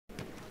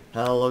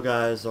Hello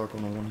guys,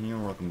 Ark101 here,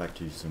 and welcome back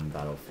to some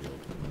Battlefield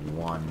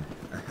 1.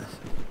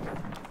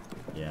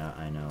 Yeah,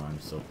 I know, I'm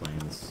still playing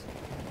this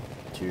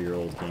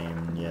 2-year-old game,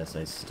 and yes,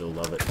 I still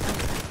love it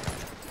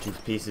to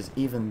pieces,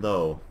 even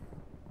though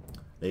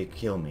they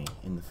kill me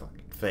in the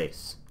fucking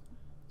face.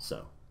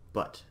 So,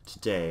 but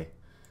today,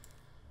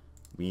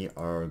 we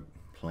are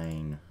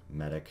playing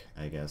Medic,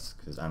 I guess,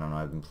 because I don't know,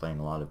 I've been playing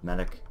a lot of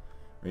Medic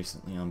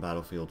recently on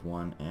Battlefield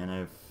 1, and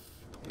I've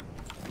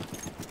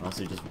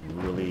honestly just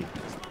really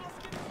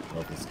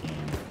love this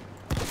game.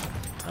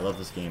 I love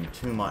this game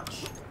too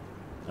much.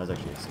 That was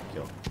actually a sick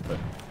kill, but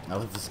I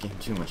love this game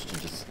too much to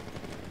just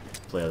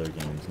play other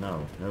games.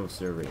 No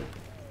sirree.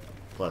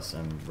 Plus,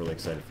 I'm really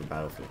excited for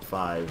Battlefield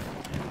 5,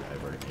 and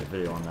I've already made a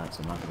video on that,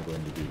 so I'm not going to go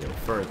into detail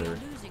further.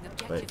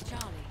 But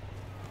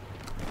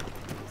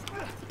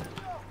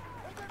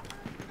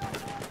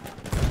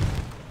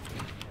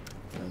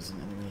that was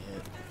an enemy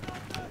hit.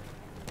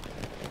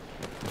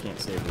 I can't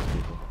save those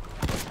people.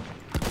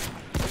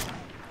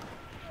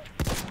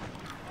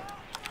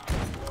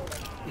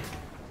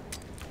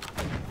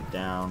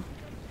 Down.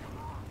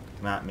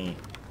 Come at me.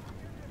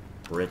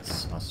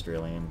 Brits,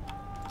 Australian.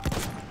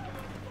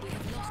 We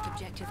have lost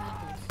objective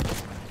apples.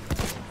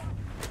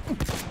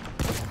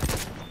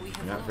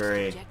 You're not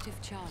very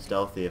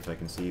stealthy if I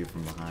can see you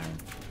from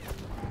behind.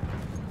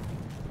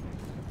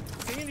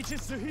 Senin için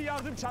sıhhi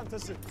yardım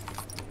çantası.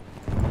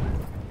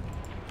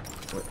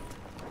 What?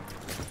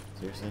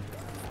 Seriously?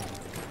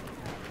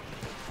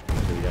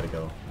 Okay, we gotta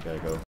go. We gotta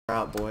go. We're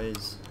out,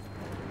 boys.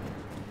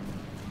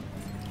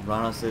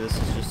 Honestly, this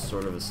is just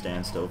sort of a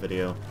standstill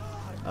video.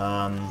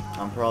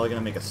 I'm probably gonna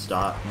make a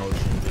stop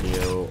motion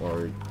video,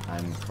 or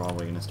I'm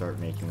probably gonna start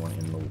making one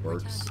in the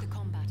works.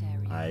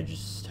 I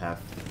just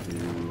have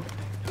to...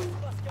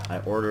 I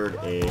ordered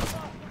a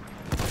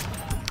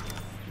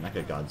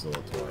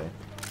Mechagodzilla toy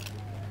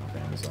off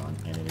Amazon,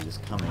 and it is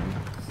coming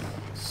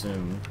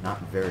soon.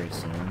 Not very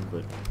soon,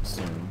 but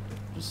soon.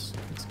 Just,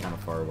 it's kind of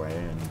far away,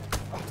 and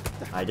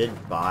I did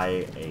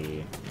buy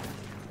a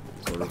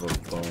sort of a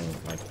bone,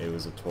 like it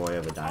was a toy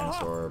of a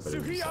dinosaur, but it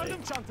was like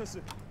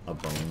a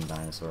bone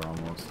dinosaur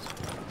almost.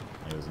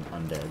 It was an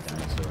undead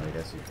dinosaur, I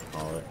guess you could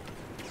call it.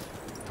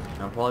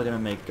 And I'm probably gonna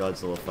make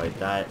Godzilla fight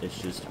that. It's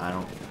just I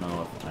don't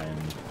know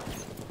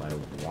if I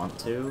want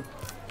to,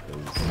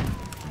 because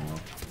you know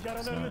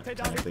it's not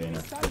technically an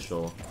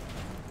official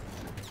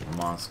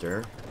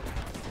monster.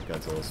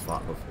 Godzilla's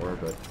fought before,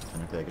 but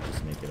technically I could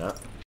just make it up.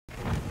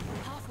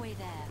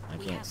 I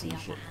can't see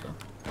shit though.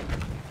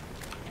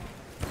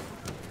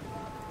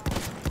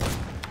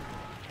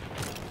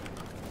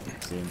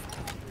 See?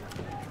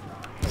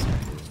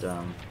 Goes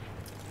down.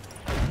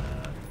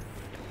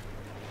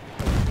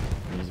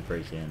 He needs to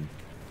break in.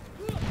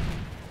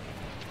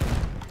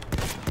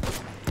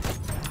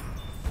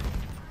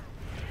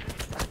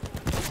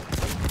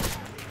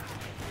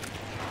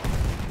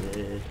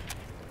 Good.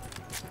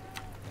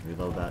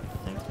 Reload that.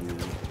 Thank you.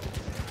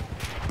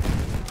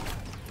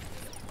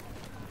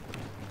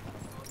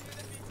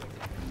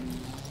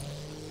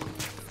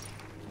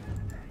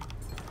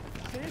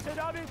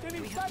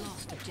 We have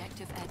lost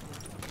objective Edward.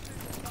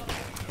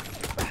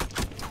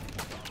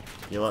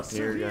 Heal up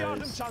here,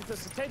 guys.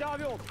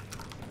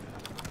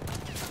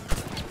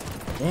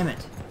 Damn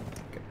it!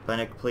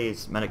 Medic,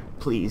 please. Medic,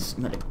 please.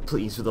 Medic,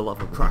 please, for the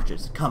love of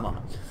crotches. Come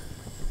on.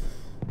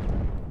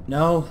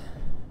 No.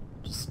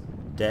 Just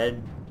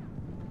dead.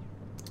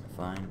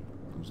 Fine.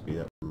 I'll just be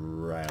that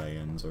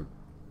Rylians or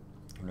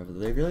whatever.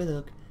 They really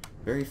look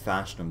very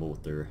fashionable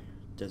with their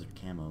desert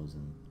camos.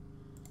 And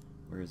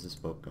where is this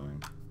boat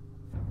going?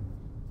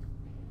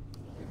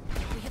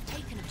 We have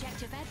taken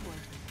objective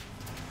Edward.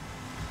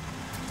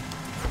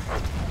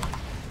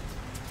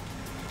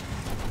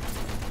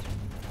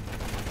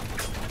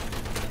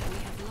 We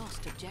have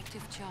lost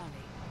objective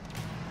Charlie.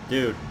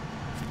 Dude,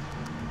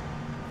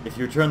 if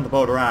you turn the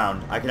boat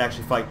around, I could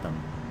actually fight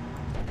them.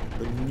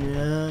 But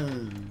no,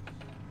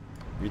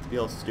 you have to be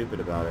all stupid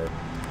about it.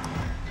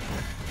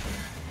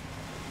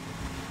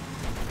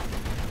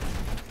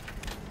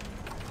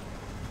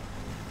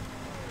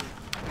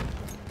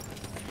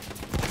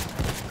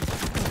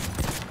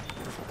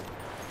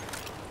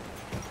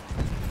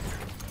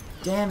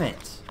 Damn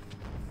it!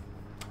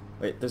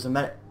 Wait, there's a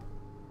medic.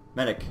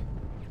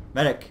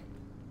 Medic!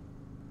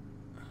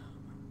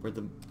 Where'd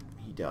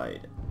he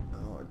died.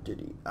 Oh, did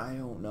he? I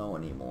don't know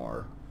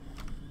anymore.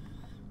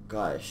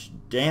 Gosh,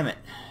 damn it!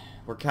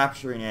 We're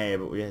capturing A,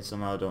 but we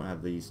somehow don't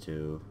have these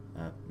two.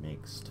 That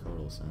makes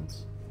total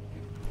sense.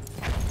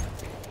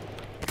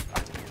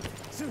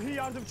 Sıhhi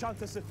yardım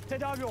çantası.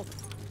 Tedavi ol.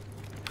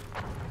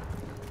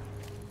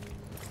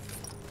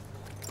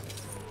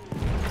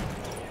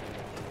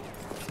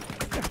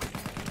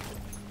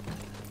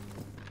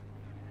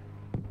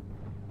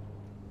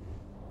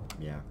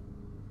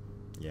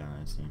 Yeah,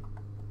 I see.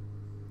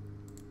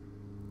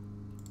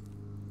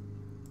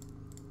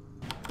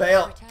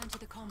 Fail! Return to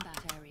the combat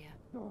area.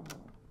 Come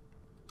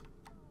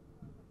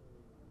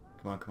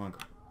on.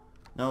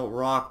 No,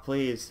 rock,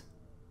 please.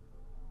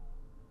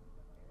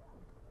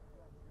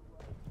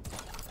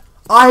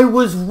 I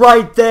was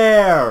right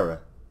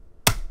there!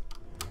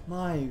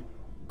 My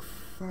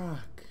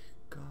fuck.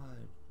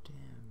 God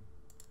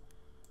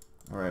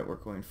damn. Alright, we're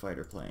going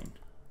fighter plane.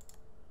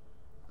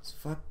 Let's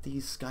fuck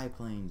these sky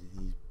planes,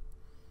 these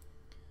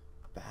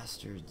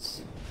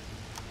bastards.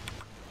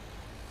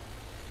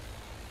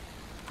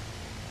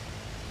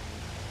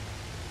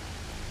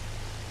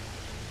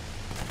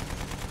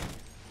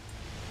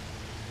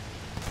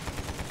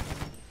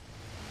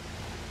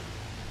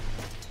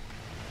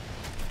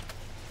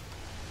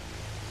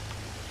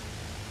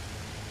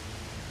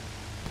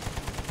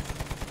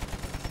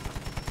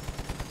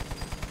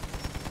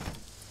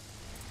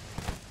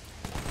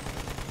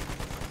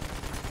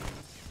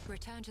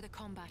 Return to the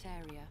combat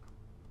area.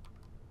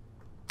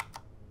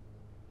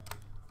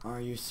 Are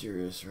you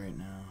serious right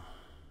now?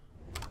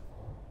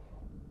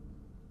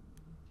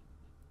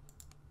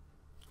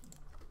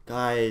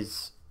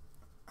 Guys,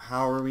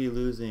 how are we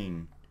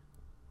losing?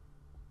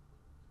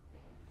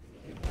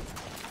 We have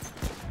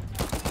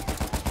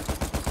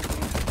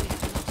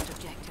lost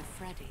objective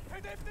Freddy.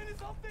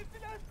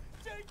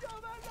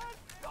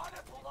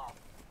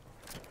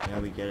 Yeah,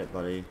 we get it,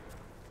 buddy.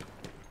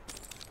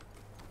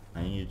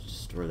 I need to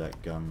destroy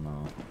that gun,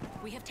 though.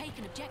 We have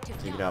taken objective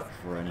Take it Duff. out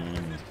before any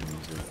enemies can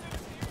use it.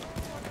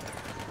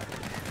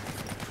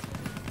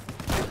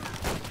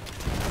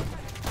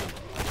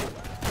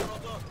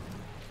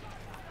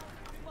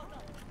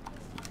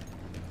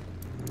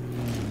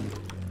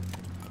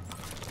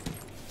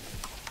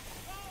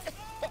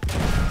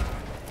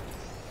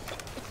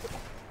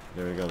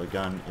 There we go, the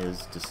gun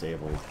is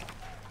disabled.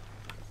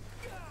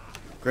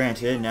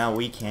 Granted, now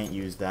we can't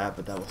use that,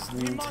 but that wasn't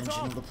the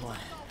intention of the plan.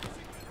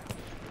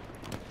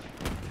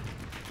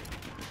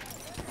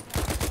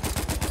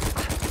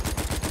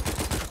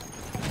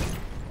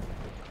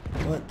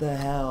 What the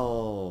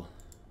hell?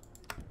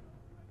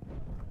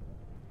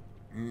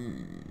 I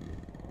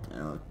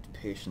don't have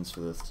patience for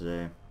this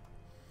today.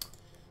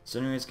 So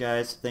anyways,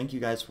 guys, thank you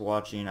guys for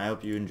watching. I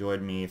hope you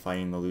enjoyed me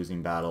fighting the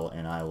losing battle,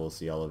 and I will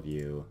see all of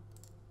you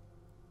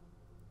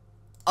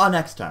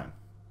next time.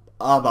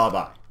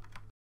 Bye-bye.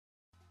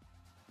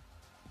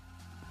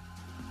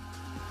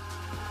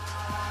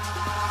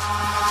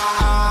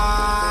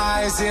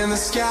 Eyes in the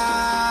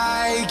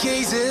sky,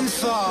 gazing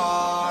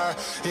far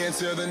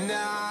into the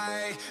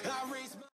night.